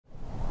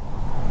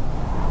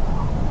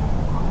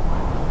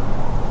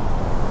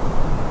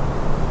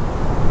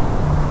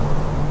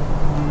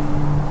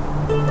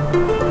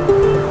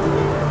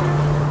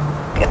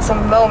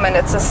moment,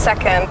 it's a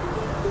second.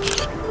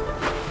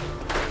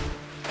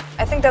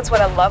 I think that's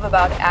what I love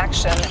about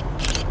action.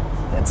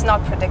 It's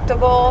not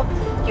predictable.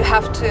 You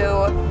have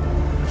to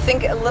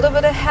think a little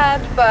bit ahead,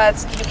 but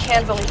you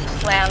can't really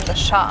plan the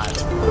shot.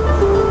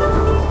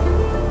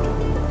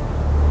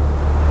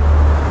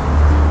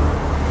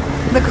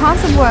 The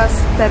concept was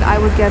that I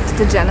would get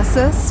the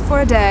Genesis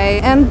for a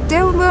day, and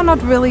there were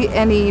not really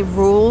any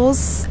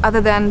rules other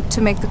than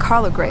to make the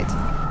car look great.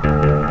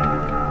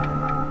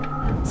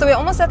 So we're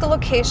almost at the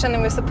location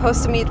and we're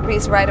supposed to meet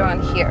Rhys right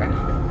around here.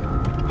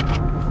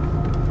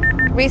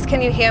 Rhys,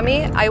 can you hear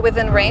me? Are you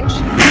within range?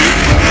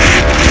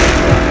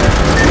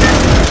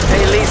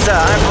 Hey Lisa,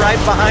 I'm right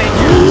behind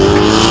you.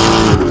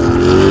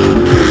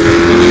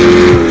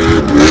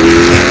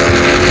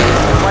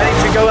 Why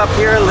don't you go up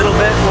here a little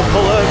bit, we'll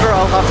pull over,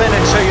 I'll hop in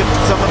and show you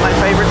some of my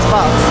favorite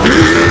spots.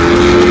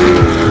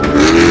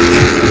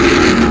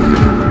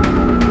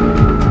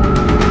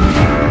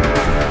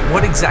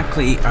 What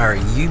exactly are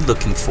you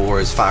looking for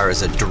as far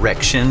as a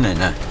direction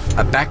and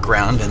a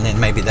background, and then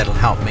maybe that'll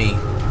help me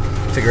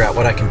figure out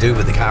what I can do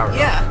with the car?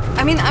 Yeah,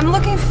 I mean, I'm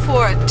looking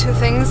for two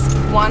things.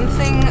 One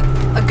thing,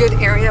 a good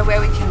area where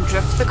we can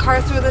drift the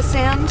car through the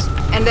sand,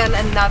 and then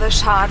another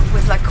shot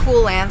with like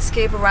cool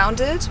landscape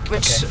around it,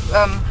 which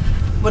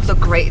would look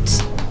great.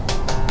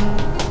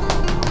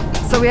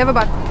 So we have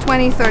about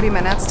 20-30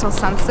 minutes till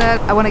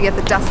sunset. I want to get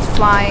the dust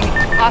flying.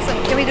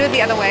 Awesome, can we do it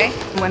the other way?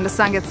 When the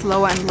sun gets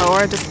lower and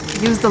lower, just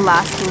use the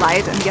last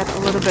light and get a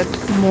little bit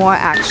more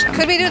action.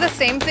 Could we do the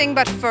same thing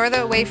but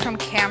further away from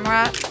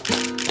camera?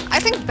 I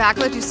think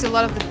backlit you see a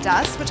lot of the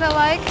dust, which I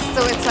like.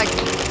 So it's like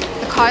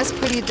the car is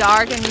pretty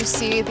dark and you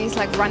see these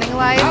like running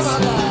lights.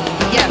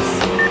 Yes.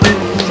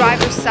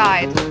 Driver's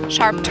side,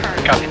 sharp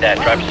turn. Copy that,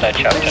 driver's side,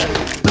 sharp turn.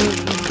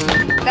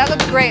 That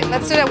looks great.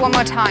 Let's do that one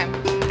more time.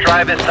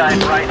 Driver's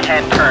side,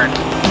 right-hand turn.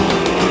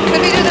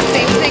 Could we do the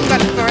same thing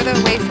but further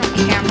away from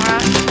camera?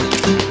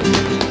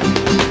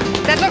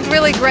 That looked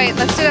really great.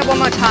 Let's do that one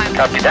more time.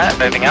 Copy that,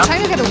 moving up. I'm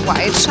trying to get a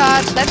wide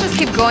shot. Let's just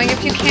keep going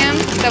if you can.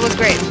 That was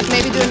great.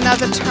 Maybe do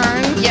another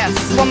turn. Yes,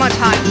 one more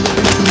time.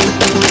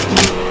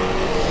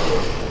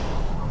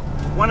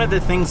 One of the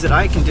things that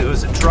I can do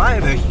as a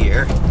driver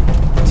here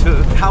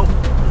to help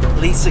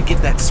Lisa get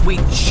that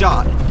sweet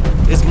shot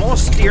is more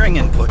steering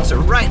input. So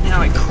right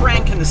now I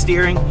crank in the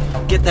steering,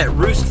 get that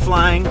roost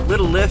flying,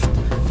 little lift,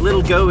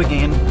 little go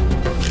again,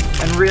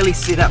 and really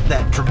set up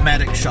that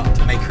dramatic shot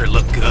to make her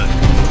look good.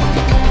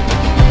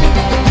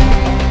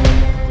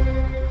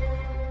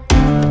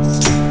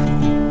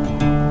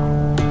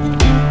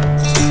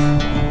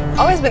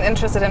 Always been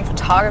interested in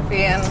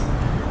photography, and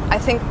I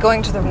think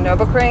going to the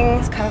Nürburgring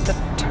is kind of the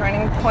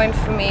turning point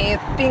for me.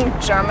 Being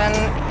German,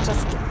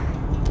 just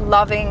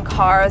loving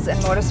cars and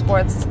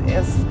motorsports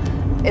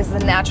is the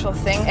natural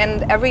thing.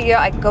 And every year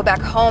I go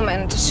back home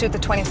and shoot the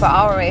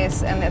 24-hour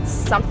race, and it's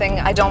something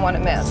I don't want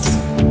to miss.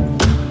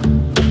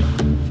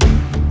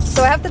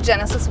 So I have the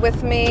Genesis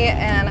with me,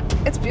 and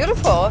it's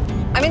beautiful.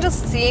 I mean,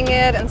 just seeing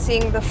it and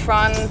seeing the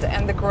front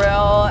and the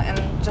grille and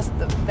just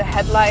the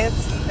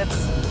headlights,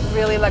 it's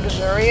really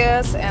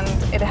luxurious, and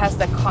it has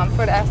that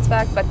comfort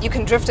aspect, but you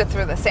can drift it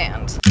through the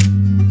sand.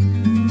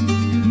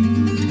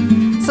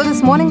 So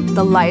this morning,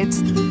 the light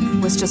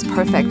was just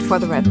perfect for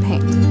the red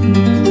paint.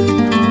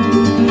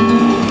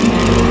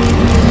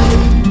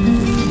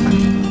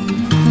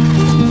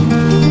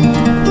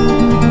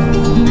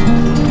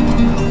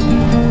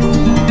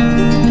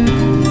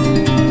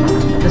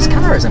 This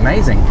car is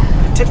amazing.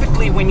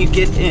 Typically when you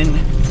get in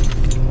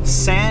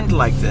sand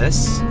like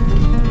this,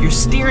 your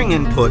steering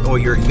input or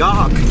your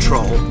yaw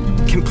control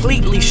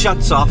completely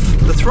shuts off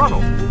the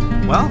throttle.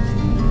 Well,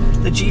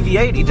 the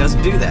GV80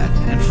 doesn't do that,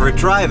 and for a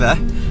driver,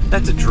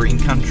 that's a dream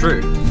come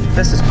true.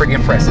 This is pretty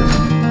impressive.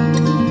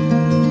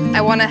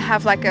 I want to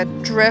have like a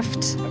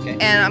drift,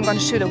 and I'm going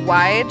to shoot a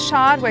wide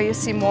shot where you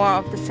see more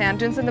of the sand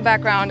dunes in the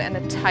background and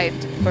a tight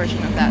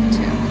version of that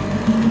too.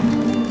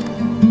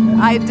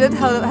 I did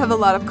have a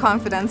lot of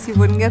confidence he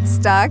wouldn't get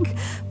stuck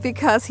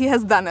because he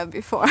has done it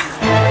before.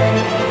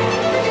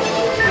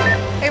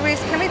 Hey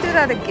Rhys, can we do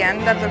that again?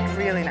 That looked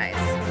really nice.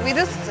 We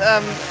just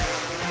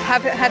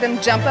had him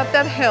jump up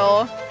that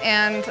hill,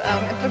 and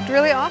it looked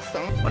really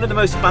awesome. One of the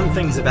most fun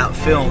things about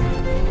film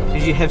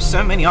is you have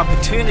so many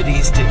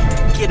opportunities to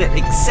get it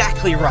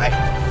exactly right.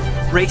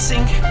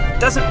 Racing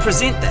doesn't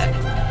present that.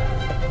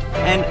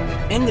 And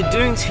in the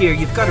dunes here,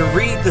 you've got to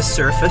read the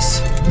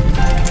surface.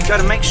 You've got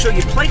to make sure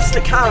you place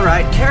the car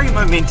right, carry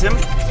momentum.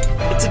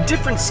 It's a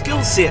different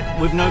skill set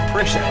with no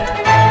pressure.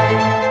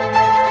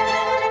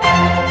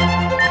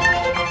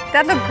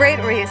 That looked great,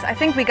 Rhys. I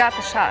think we got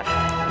the shot.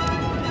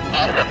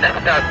 Awesome,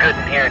 that sounds good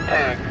in here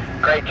too.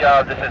 Great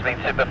job, this has been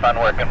super fun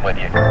working with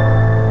you.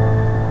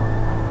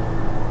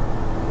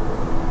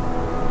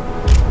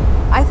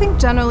 I think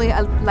generally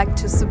I like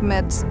to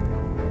submit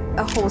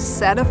a whole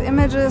set of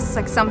images,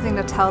 like something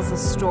that tells a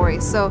story.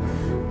 So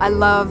I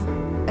love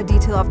a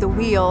detail of the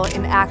wheel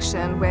in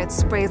action where it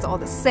sprays all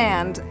the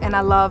sand, and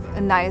I love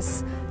a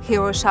nice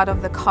hero shot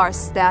of the car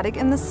static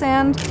in the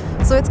sand.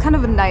 So it's kind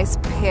of a nice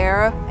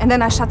pair. And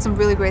then I shot some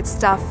really great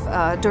stuff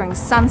during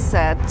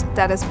sunset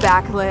that is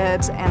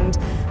backlit, and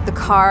the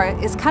car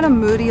is kind of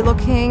moody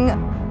looking.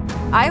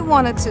 I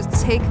wanted to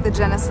take the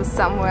Genesis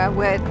somewhere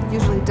where it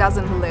usually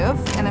doesn't live,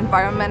 an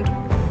environment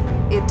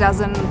it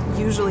doesn't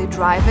usually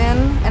drive in,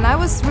 and I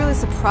was really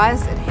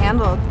surprised it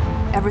handled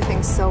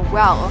everything so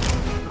well.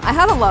 I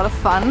had a lot of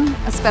fun,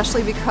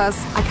 especially because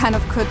I kind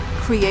of could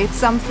create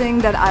something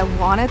that I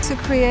wanted to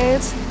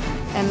create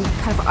and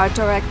kind of art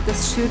direct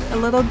this shoot a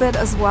little bit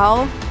as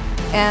well.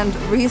 And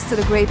Rhys did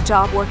a great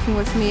job working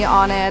with me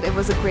on it. It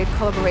was a great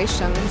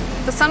collaboration.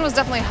 The sun was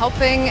definitely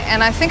helping,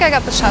 and I think I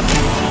got the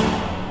shot.